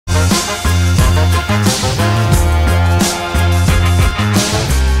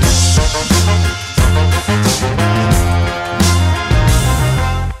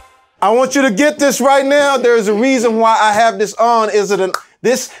want you to get this right now. There's a reason why I have this on.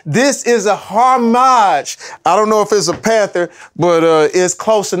 This is a homage. I don't know if it's a Panther, but it's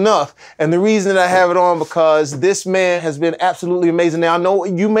close enough. And the reason that I have it on because this man has been absolutely amazing. Now, I know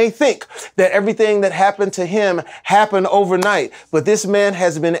you may think that everything that happened to him happened overnight, but this man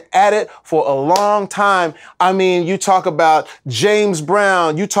has been at it for a long time. I mean, you talk about James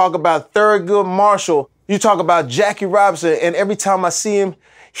Brown, you talk about Thurgood Marshall, you talk about Jackie Robinson, and every time I see him,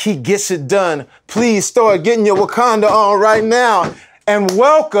 he gets it done. Please start getting your Wakanda on right now. And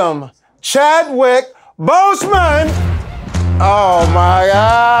welcome, Chadwick Boseman. Oh my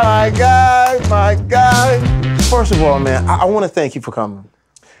God, my God, my God. First of all, man, I want to thank you for coming.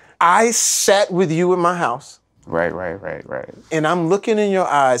 I sat with you in my house. Right. And I'm looking in your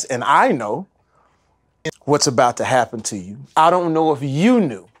eyes and I know what's about to happen to you. I don't know if you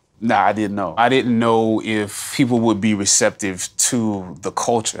knew. Nah, I didn't know. I didn't know if people would be receptive to the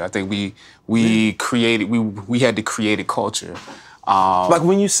culture. I think we had to create a culture. Like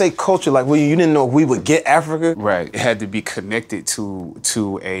when you say culture, like you didn't know if we would get Africa? Right. It had to be connected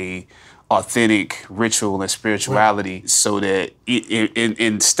to a authentic ritual and spirituality so that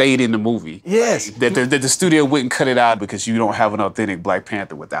it stayed in the movie. Yes. That the studio wouldn't cut it out because you don't have an authentic Black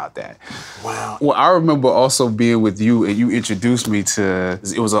Panther without that. Wow. Well, I remember also being with you and you introduced me to,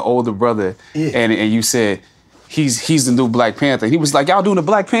 it was an older brother, and you said, He's the new Black Panther. He was like, y'all doing the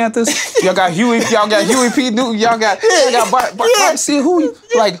Black Panthers? Y'all got Huey P. Newton. Y'all got see who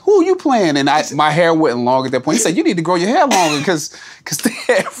you playing? And my hair wasn't long at that point. He said, you need to grow your hair longer because the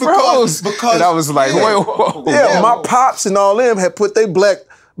hair froze. Because and I was like, whoa. Yeah, my pops and all them had put their black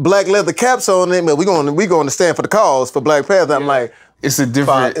leather caps on them. We going to stand for the cause for Black Panther. I'm like, it's a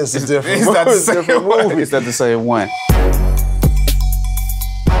different. It's a different. It's not the same one. It's not the same one.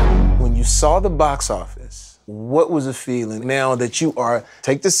 When you saw the box office, what was the feeling now that you are,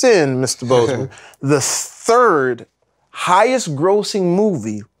 take this in, Mr. Boseman, the third highest grossing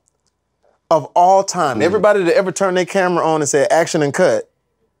movie of all time? Everybody that ever turned their camera on and said action and cut,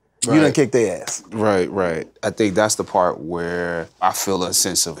 you done kicked their ass. Right. I think that's the part where I feel a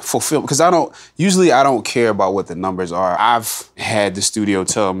sense of fulfillment. Because I don't care about what the numbers are. I've had the studio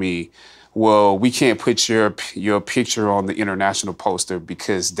tell me, well, we can't put your picture on the international poster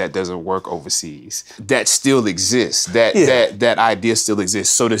because that doesn't work overseas. That still exists. That idea still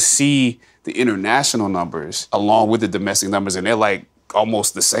exists. So to see the international numbers along with the domestic numbers, and they're like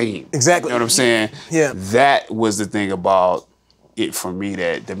almost the same. Exactly. You know what I'm saying? Yeah. That was the thing about it for me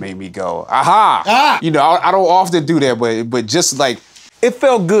that made me go, aha! Ah! You know, I don't often do that, but just like, it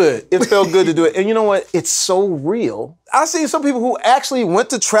felt good. It felt good to do it. And you know what? It's so real. I see some people who actually went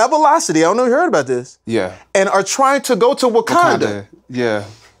to Travelocity. I don't know if you heard about this. Yeah. And are trying to go to Wakanda. Yeah.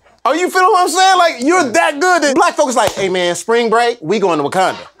 Oh, you feel what I'm saying? Like, you're that good. And Black folks like, hey man, spring break, we going to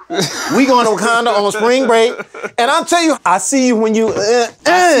Wakanda. We going to Wakanda on spring break. And I'll tell you, I see you when you, in the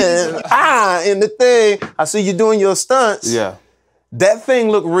thing. I see you doing your stunts. Yeah. That thing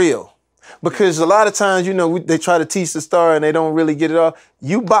look real. Because a lot of times, you know, they try to teach the star and they don't really get it off.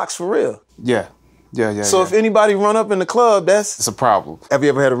 You box for real. Yeah. So if anybody run up in the club, it's a problem. Have you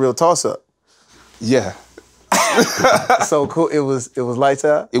ever had a real toss-up? Yeah. So cool. It was lights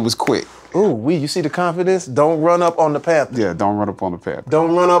out? It was quick. Ooh, you see the confidence? Don't run up on the Panther. Yeah, don't run up on the Panther.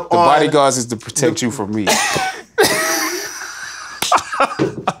 Don't run up the on... The bodyguards is to protect you from me.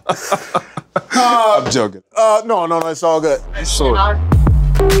 I'm joking. No, it's all good. Sure.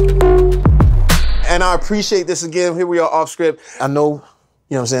 And I appreciate this again. Here we are off script. I know,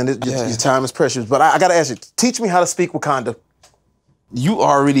 you know what I'm saying, your time is precious, but I gotta ask you, teach me how to speak Wakanda. You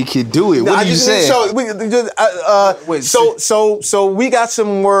already can do it. What are you saying? So we got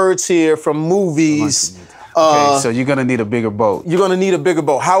some words here from movies. Okay, so you're gonna need a bigger boat. You're gonna need a bigger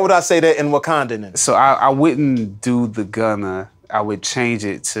boat. How would I say that in Wakandan then? So I wouldn't do the gonna. I would change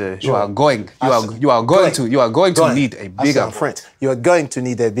it to you are going to need a bigger boat. French. You are going to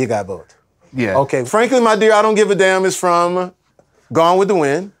need a bigger boat. Yeah. Okay. Frankly, my dear, I don't give a damn is from Gone with the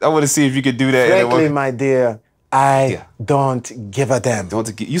Wind. I want to see if you could do that. Frankly, my dear, I don't give a damn.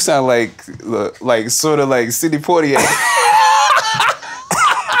 You sound like sort of like Sidney Poitier.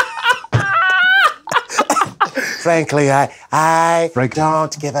 Frankly, I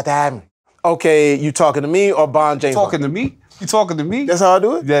don't give a damn. Okay, you talking to me or Bon James? Talking to me? You talking to me? That's how I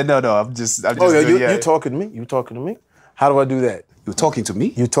do it? Yeah, no, I'm just you talking to me? You talking to me? How do I do that? You're talking to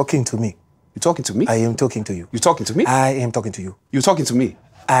me? You're talking to me. You're talking to me? I am talking to you. You're talking to me? I am talking to you. You're talking to me?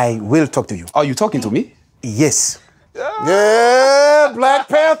 I will talk to you. Are you talking to me? Yes. Yeah, Black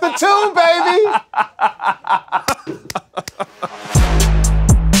Panther 2, baby!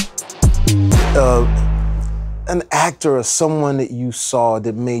 An actor character or someone that you saw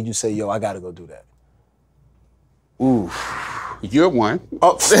that made you say, yo, I gotta go do that? Ooh, you're one.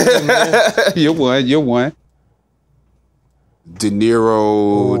 Oh, man. You're one. De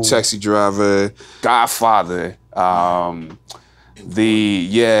Niro, Ooh. Taxi Driver, Godfather, Michael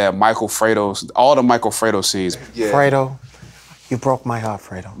Fredo, all the Michael Fredo scenes. Yeah. Fredo, you broke my heart,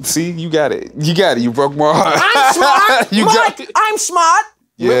 Fredo. See, you got it. You broke my heart. I'm smart, Mike, I'm smart.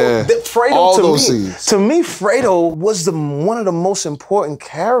 Yeah, Fredo, all those scenes. To me, Fredo was one of the most important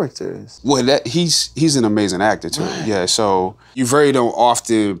characters. Well, he's an amazing actor too. Right. Yeah, so you very don't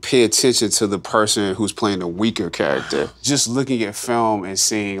often pay attention to the person who's playing the weaker character. Just looking at film and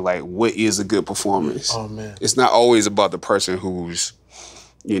seeing like what is a good performance. Oh man, it's not always about the person who's,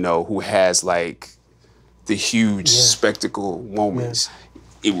 who has like the huge spectacle moments.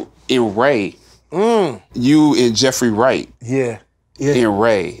 Yeah. In Ray, you and Jeffrey Wright. Yeah. In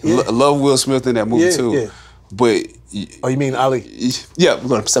Ray. Love Will Smith in that movie too. Yeah. But oh, you mean Ali? Yeah,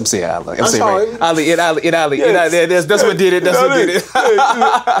 I'm saying Ali. I'm saying Ray. Ali. Yes. That's what did it. That's what did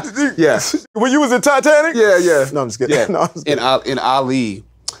it. Yeah. When you was in Titanic? Yeah. No, I'm just kidding. Yeah. No, I'm just kidding. In Ali,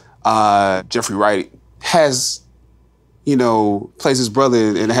 Jeffrey Wright has, plays his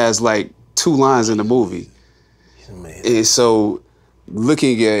brother and has like 2 lines in the movie. Man. And so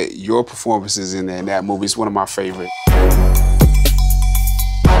looking at your performances in that movie is one of my favorites.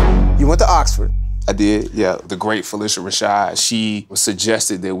 You went to Oxford. I did, yeah. The great Felicia Rashad, she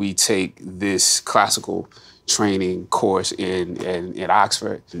suggested that we take this classical training course in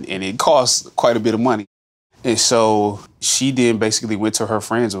Oxford, and it costs quite a bit of money. And so she then basically went to her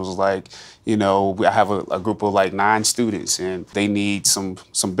friends and was like, I have a group of like 9 students and they need some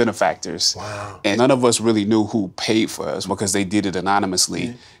benefactors. Wow. And none of us really knew who paid for us because they did it anonymously.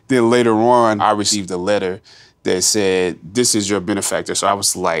 Yeah. Then later on, I received a letter that said, this is your benefactor. So I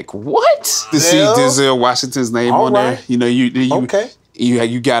was like, what? To see Denzel Washington's name on there. Okay.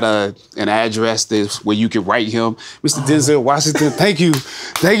 You got an address where you can write him, Mr. Denzel Washington. Thank you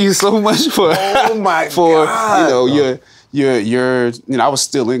so much for. Oh my God. I was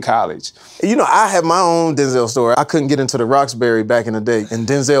still in college. I had my own Denzel story. I couldn't get into the Roxbury back in the day, and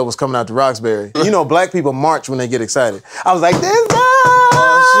Denzel was coming out to Roxbury. Black people march when they get excited. I was like, Denzel!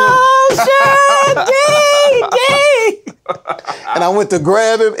 And I went to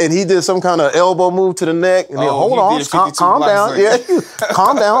grab him, and he did some kind of elbow move to the neck. And hold on, calm down. Yeah,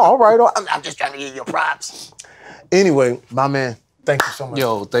 calm down. All right. I'm just trying to give you props. Anyway, my man, thank you so much.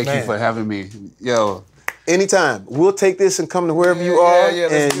 Yo, thank you for having me. Yo. Anytime. We'll take this and come to wherever you are,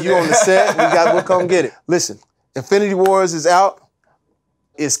 and you on the set. We'll come get it. Listen, Infinity Wars is out.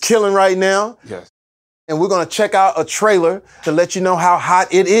 It's killing right now. Yes. And we're going to check out a trailer to let you know how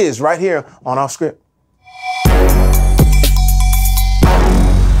hot it is right here on Off Script.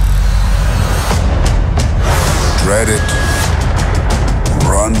 Dread it.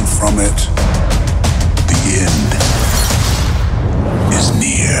 Run from it. The end is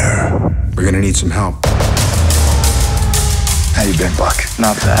near. We're gonna need some help. How you been, Buck?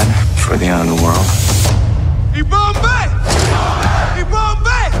 Not bad for the end of the world. He bombed back! He bombed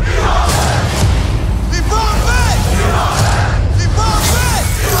back! He bombed back! He bombed back!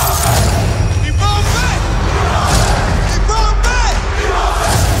 He bombed back! He bombed back!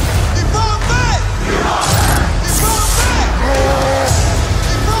 He bombed back! He bombed back!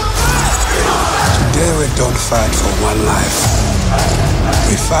 He bombed back! Today we don't fight for one life.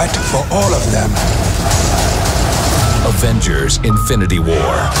 We fight for all of them. Avengers: Infinity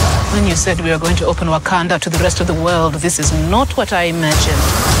War. When you said we were going to open Wakanda to the rest of the world, this is not what I imagined.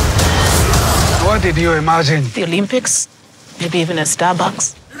 What did you imagine? The Olympics? Maybe even a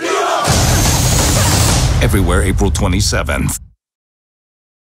Starbucks? Everywhere April 27th.